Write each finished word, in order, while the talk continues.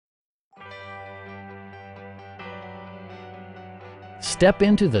Step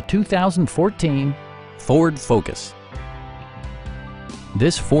into the 2014 Ford Focus.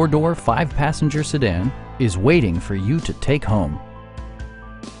 This four-door, five-passenger sedan is waiting for you to take home.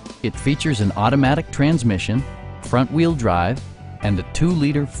 It features an automatic transmission, front-wheel drive, and a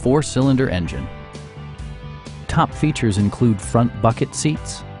 2-liter four-cylinder engine. Top features include front bucket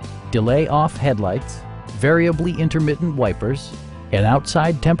seats, delay-off headlights, variably intermittent wipers, an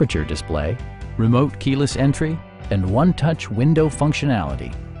outside temperature display, remote keyless entry, and one-touch window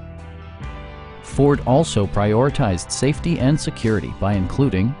functionality. Ford also prioritized safety and security by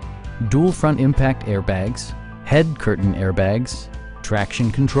including dual front impact airbags, head curtain airbags,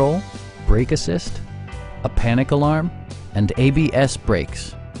 traction control, brake assist, a panic alarm, and ABS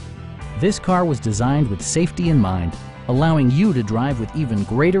brakes. This car was designed with safety in mind, allowing you to drive with even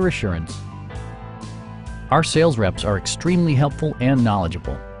greater assurance. Our sales reps are extremely helpful and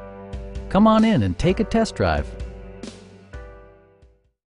knowledgeable. Come on in and take a test drive.